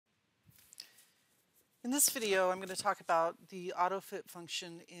In this video, I'm going to talk about the Autofit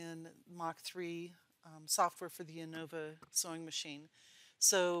function in Mach 3 software for the Innova sewing machine.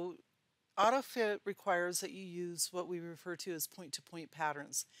 So Autofit requires that you use what we refer to as point-to-point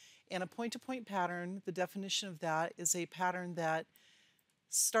patterns. And a point-to-point pattern, the definition of that is a pattern that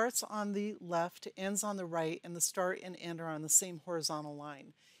starts on the left, ends on the right, and the start and end are on the same horizontal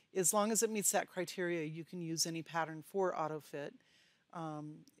line. As long as it meets that criteria, you can use any pattern for Autofit.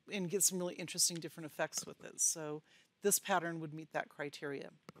 And get some really interesting different effects with it. So this pattern would meet that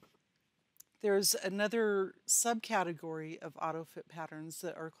criteria. There's another subcategory of Autofit patterns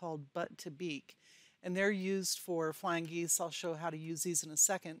that are called butt to beak, and they're used for flying geese. I'll show how to use these in a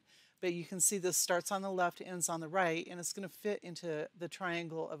second, but you can see this starts on the left, ends on the right, and it's going to fit into the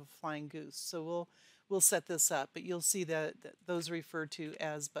triangle of a flying goose. So we'll set this up, but you'll see that those are referred to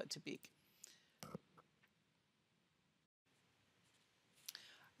as butt to beak.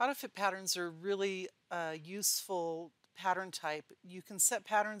 Autofit patterns are really a useful pattern type. You can set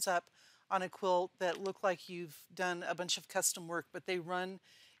patterns up on a quilt that look like you've done a bunch of custom work, but they run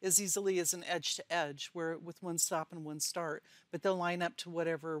as easily as an edge to edge, where with one stop and one start, but they'll line up to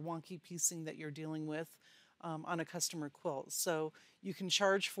whatever wonky piecing that you're dealing with on a customer quilt. So you can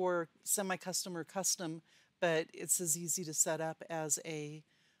charge for semi-custom or custom, but it's as easy to set up as a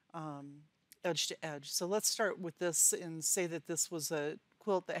edge to edge. So let's start with this and say that this was a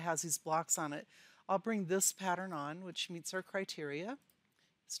quilt that has these blocks on it. I'll bring this pattern on, which meets our criteria.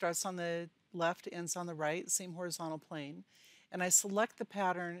 Starts on the left, ends on the right, same horizontal plane. And I select the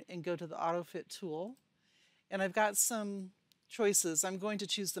pattern and go to the Autofit tool. And I've got some choices. I'm going to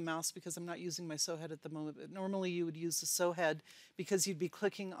choose the mouse because I'm not using my sew head at the moment, but normally you would use the sew head because you'd be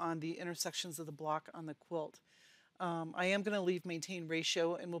clicking on the intersections of the block on the quilt. I am going to leave maintain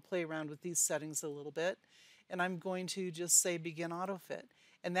ratio, and we'll play around with these settings a little bit. And I'm going to just say begin Autofit.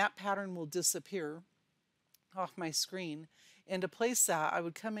 And that pattern will disappear off my screen. And to place that, I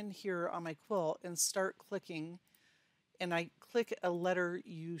would come in here on my quilt and start clicking, and I click a letter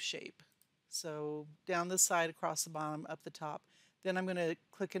U shape. So down the side, across the bottom, up the top. Then I'm going to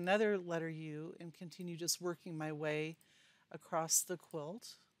click another letter U and continue just working my way across the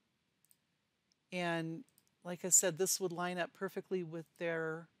quilt. And like I said, this would line up perfectly with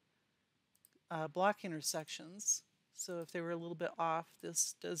their block intersections. So if they were a little bit off,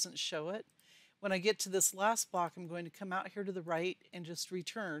 this doesn't show it. When I get to this last block, I'm going to come out here to the right and just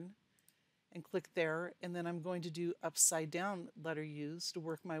return and click there. And then I'm going to do upside down letter U's to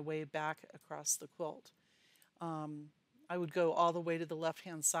work my way back across the quilt. I would go all the way to the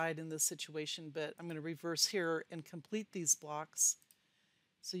left-hand side in this situation, but I'm going to reverse here and complete these blocks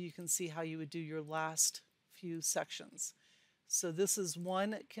so you can see how you would do your last few sections. So this is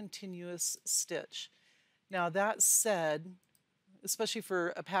one continuous stitch. Now that said, especially for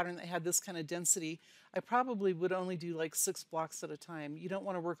a pattern that had this kind of density, I probably would only do like 6 blocks at a time. You don't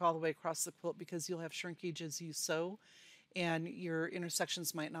want to work all the way across the quilt because you'll have shrinkage as you sew and your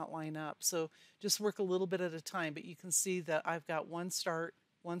intersections might not line up. So just work a little bit at a time, but you can see that I've got one start,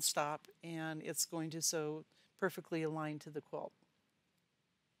 one stop, and it's going to sew perfectly aligned to the quilt.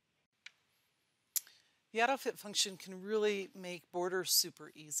 The Autofit function can really make borders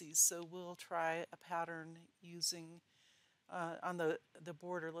super easy, so we'll try a pattern using on the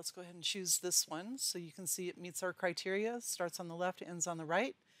border. Let's go ahead and choose this one so you can see it meets our criteria. Starts on the left, ends on the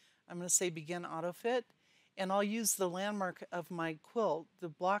right. I'm going to say begin Autofit, and I'll use the landmark of my quilt, the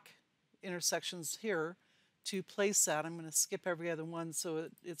block intersections here, to place that. I'm going to skip every other one so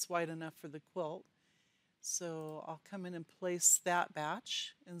it's wide enough for the quilt. So I'll come in and place that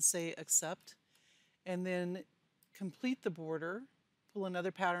batch and say accept. And then complete the border, pull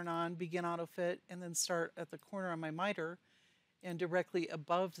another pattern on, begin Autofit, and then start at the corner on my miter and directly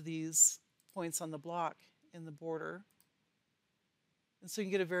above these points on the block in the border. And so you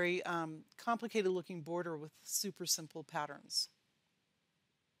can get a very complicated looking border with super simple patterns.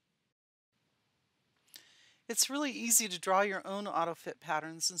 It's really easy to draw your own Autofit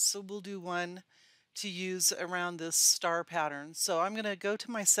patterns, and so we'll do one to use around this star pattern. So I'm going to go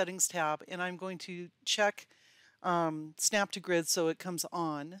to my settings tab and I'm going to check snap to grid so it comes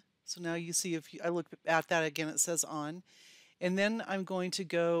on. So now you see if I look at that again, it says on. And then I'm going to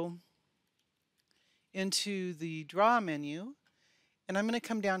go into the draw menu and I'm going to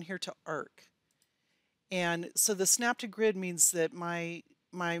come down here to arc. And so the snap to grid means that my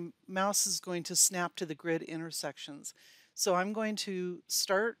mouse is going to snap to the grid intersections. So I'm going to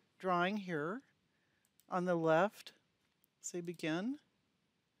start drawing here. On the left, say begin,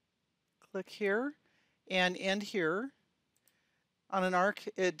 click here, and end here. On an arc,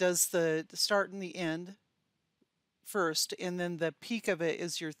 it does the start and the end first, and then the peak of it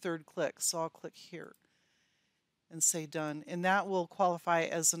is your third click, so I'll click here. and say done, and that will qualify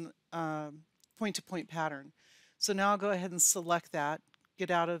as an point-to-point pattern. So now I'll go ahead and select that, get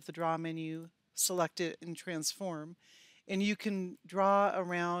out of the draw menu, select it and transform, and you can draw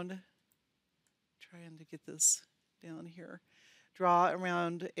around, trying to get this down here, draw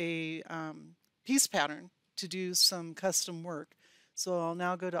around a piece pattern to do some custom work. So I'll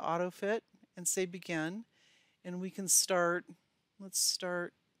now go to Autofit and say begin, and we can start, let's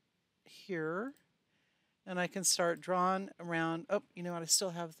start here, and I can start drawing around. Oh, you know what, I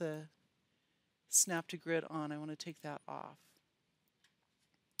still have the snap to grid on. I want to take that off.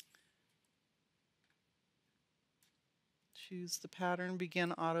 Choose the pattern,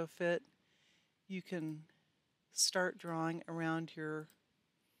 begin Autofit. You can start drawing around your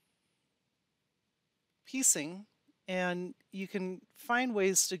piecing, and you can find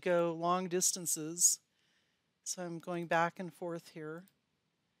ways to go long distances. So I'm going back and forth here.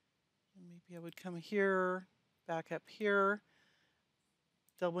 And maybe I would come here, back up here,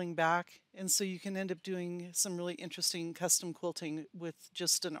 doubling back, and so you can end up doing some really interesting custom quilting with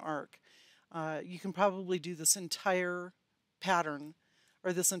just an arc. You can probably do this entire pattern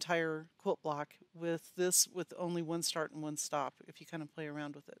or this entire quilt block with only one start and one stop if you kind of play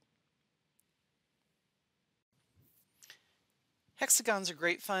around with it. Hexagons are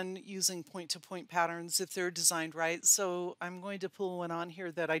great fun using point-to-point patterns if they're designed right. So I'm going to pull one on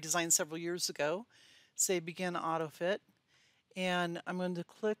here that I designed several years ago. Say begin Autofit, and I'm going to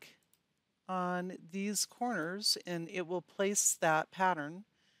click on these corners and it will place that pattern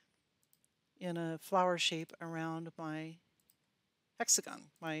in a flower shape around my hexagon,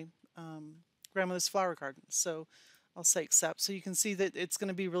 my grandmother's flower garden. So I'll say accept. So you can see that it's going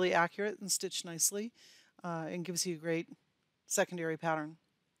to be really accurate and stitched nicely and gives you a great secondary pattern.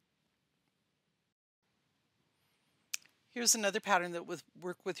 Here's another pattern that would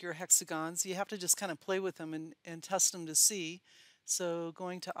work with your hexagons. You have to just kind of play with them and test them to see. So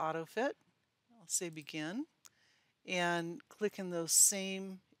going to Autofit, I'll say begin, and click in those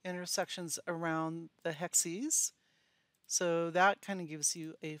same intersections around the hexes. So that kind of gives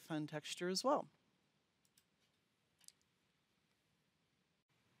you a fun texture as well.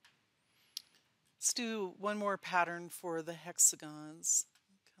 Let's do one more pattern for the hexagons.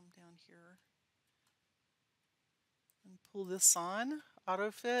 Come down here and pull this on,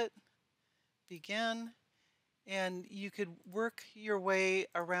 Autofit, begin, and you could work your way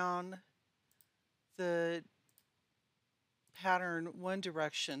around the pattern one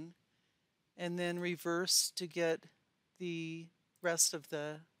direction and then reverse to get the rest of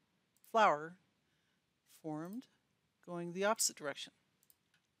the flower formed, going the opposite direction.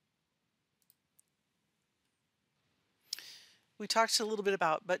 We talked a little bit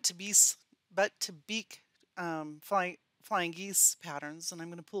about but to beak flying geese patterns, and I'm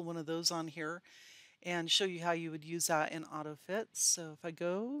going to pull one of those on here and show you how you would use that in Autofit. So if I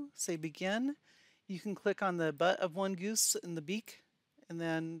go, say begin, you can click on the butt of one goose and the beak, and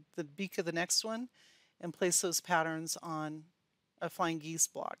then the beak of the next one, and place those patterns on a flying geese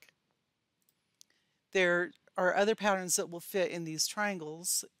block. There are other patterns that will fit in these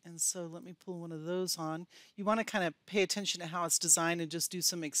triangles, and so let me pull one of those on. You want to kind of pay attention to how it's designed and just do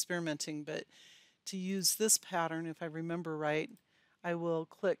some experimenting, but to use this pattern, if I remember right, I will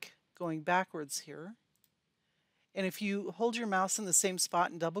click going backwards here, and if you hold your mouse in the same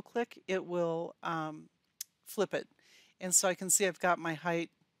spot and double click, it will flip it. And so I can see I've got my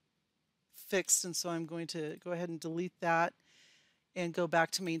height fixed, and so I'm going to go ahead and delete that and go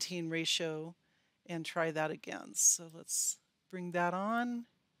back to maintain ratio and try that again. So let's bring that on,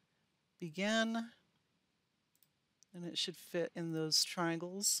 begin, and it should fit in those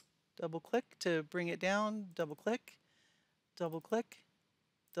triangles. Double click to bring it down, double click, double click,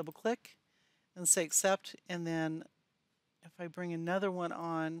 double click, and say accept. And then if I bring another one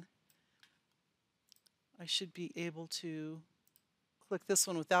on, I should be able to click this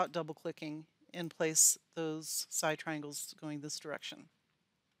one without double clicking and place those side triangles going this direction.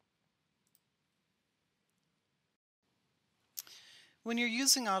 When you're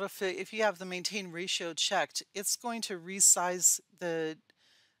using Autofit, if you have the maintain ratio checked, it's going to resize the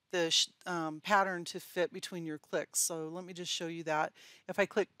pattern to fit between your clicks. So let me just show you that. If I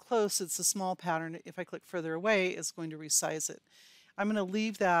click close, it's a small pattern. If I click further away, it's going to resize it. I'm going to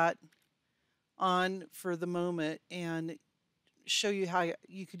leave that on for the moment and show you how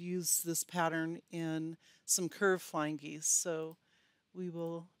you could use this pattern in some curved flying geese. So we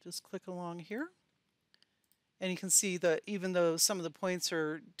will just click along here. And you can see that even though some of the points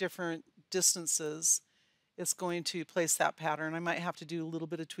are different distances, it's going to place that pattern. I might have to do a little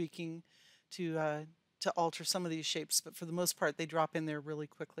bit of tweaking to alter some of these shapes, but for the most part, they drop in there really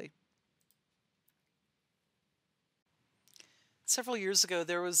quickly. Several years ago,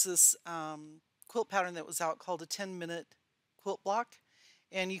 there was this quilt pattern that was out called a 10-minute quilt block,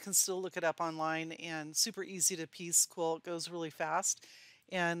 and you can still look it up online, and super easy to piece quilt, goes really fast.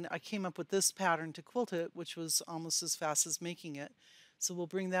 And I came up with this pattern to quilt it, which was almost as fast as making it. So we'll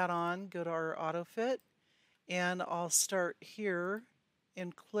bring that on, go to our Autofit, and I'll start here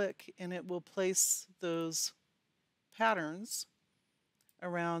and click, and it will place those patterns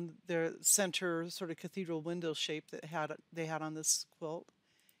around the center sort of cathedral window shape that they had on this quilt.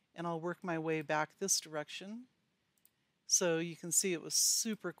 And I'll work my way back this direction. So you can see it was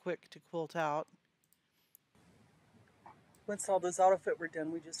super quick to quilt out. Once all those Autofit were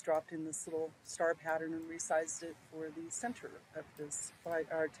done, we just dropped in this little star pattern and resized it for the center of this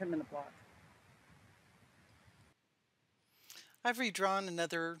our 10-minute block. I've redrawn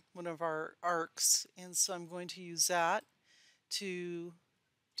another one of our arcs, and so I'm going to use that to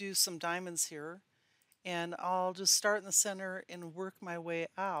do some diamonds here. And I'll just start in the center and work my way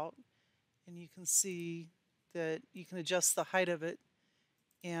out. And you can see that you can adjust the height of it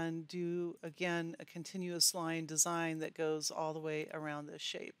and do, again, a continuous line design that goes all the way around this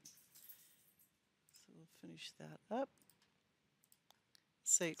shape. So we'll finish that up.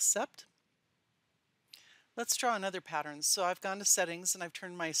 Say accept. Let's draw another pattern. So I've gone to settings and I've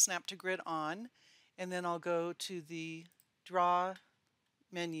turned my snap to grid on, and then I'll go to the draw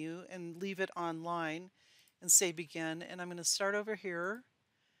menu and leave it on line and say begin. And I'm going to start over here,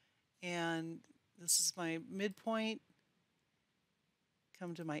 and this is my midpoint,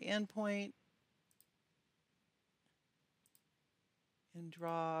 come to my end point, and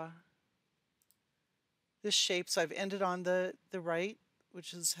draw this shape. So I've ended on the right,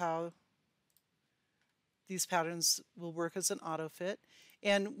 which is how these patterns will work as an Autofit.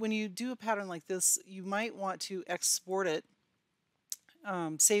 And when you do a pattern like this, you might want to export it,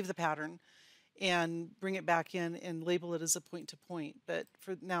 save the pattern, and bring it back in and label it as a point-to-point. But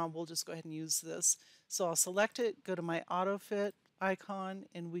for now, we'll just go ahead and use this. So I'll select it, go to my Autofit icon,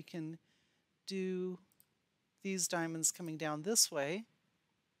 and we can do these diamonds coming down this way.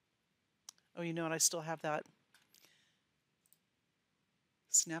 Oh, you know what? I still have that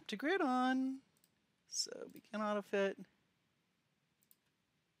snap to grid on. So begin Autofit.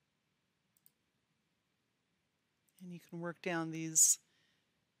 And you can work down these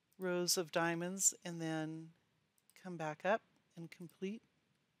rows of diamonds and then come back up and complete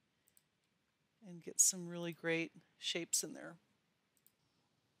and get some really great shapes in there.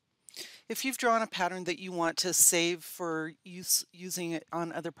 If you've drawn a pattern that you want to save for using it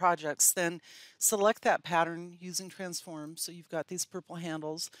on other projects, then select that pattern using Transform. So you've got these purple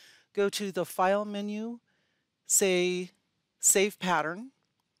handles. Go to the File menu, say Save Pattern,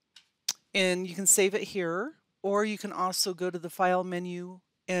 and you can save it here, or you can also go to the File menu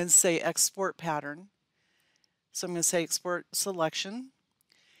and say Export Pattern. So I'm going to say Export Selection.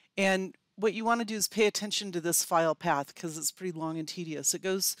 And what you want to do is pay attention to this file path because it's pretty long and tedious. It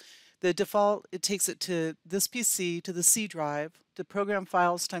goes, the default, it takes it to this PC, to the C drive, to Program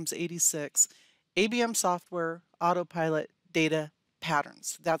Files times 86, ABM Software, Autopilot, Data,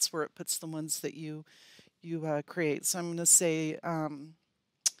 Patterns. That's where it puts the ones that you create. So I'm going to say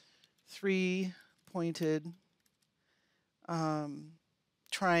 3-pointed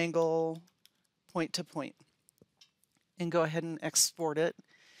triangle point to point, and go ahead and export it.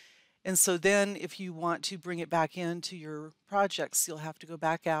 And so then if you want to bring it back into your projects, you'll have to go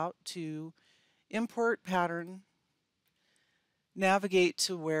back out to Import Pattern, navigate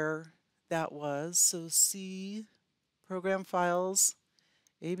to where that was. So C, Program Files,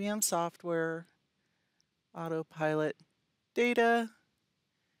 ABM Software, Autopilot, Data,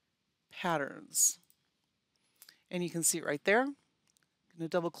 Patterns. And you can see it right there. I'm going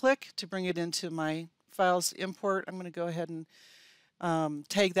to double click to bring it into my files import. I'm going to go ahead and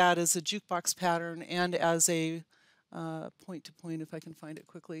tag that as a jukebox pattern and as a point-to-point if I can find it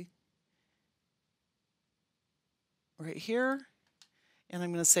quickly. Right here, and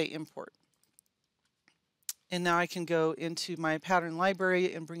I'm going to say import. And now I can go into my pattern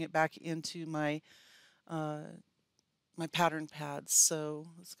library and bring it back into my my pattern pads. So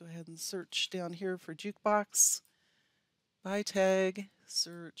let's go ahead and search down here for jukebox, by tag,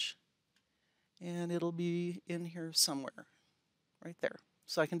 search, and it'll be in here somewhere, right there.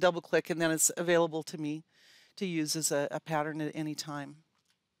 So I can double click and then it's available to me to use as a pattern at any time.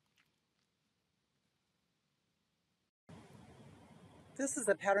 This is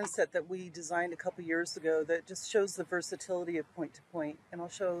a pattern set that we designed a couple years ago that just shows the versatility of point to point, and I'll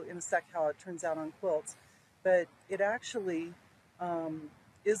show in a sec how it turns out on quilts. But it actually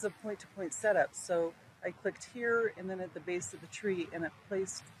is a point to point setup. So I clicked here and then at the base of the tree, and it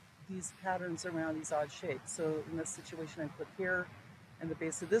placed these patterns around these odd shapes. So in this situation, I put here and the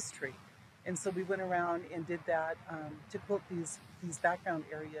base of this tree. And so we went around and did that to quilt these background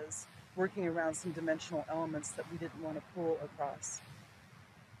areas, working around some dimensional elements that we didn't want to pull across.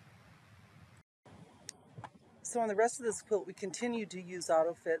 So on the rest of this quilt, we continued to use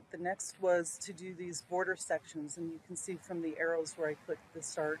Autofit. The next was to do these border sections, and you can see from the arrows where I clicked the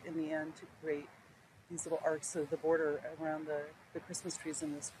start and the end to create these little arcs of the border around the Christmas trees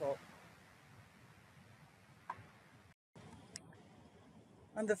in this quilt.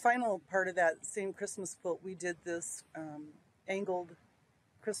 On the final part of that same Christmas quilt, we did this angled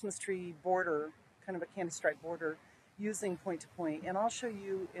Christmas tree border, kind of a candy stripe border, using point to point. And I'll show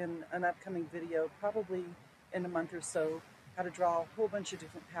you in an upcoming video, probably in a month or so, how to draw a whole bunch of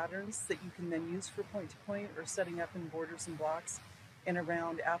different patterns that you can then use for point to point or setting up in borders and blocks and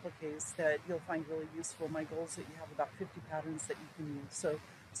around appliques that you'll find really useful. My goal is that you have about 50 patterns that you can use.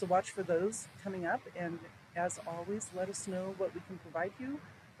 So watch for those coming up, and as always, let us know what we can provide you,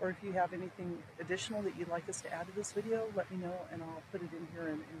 or if you have anything additional that you'd like us to add to this video, let me know and I'll put it in here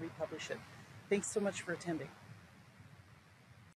and republish it. Thanks so much for attending.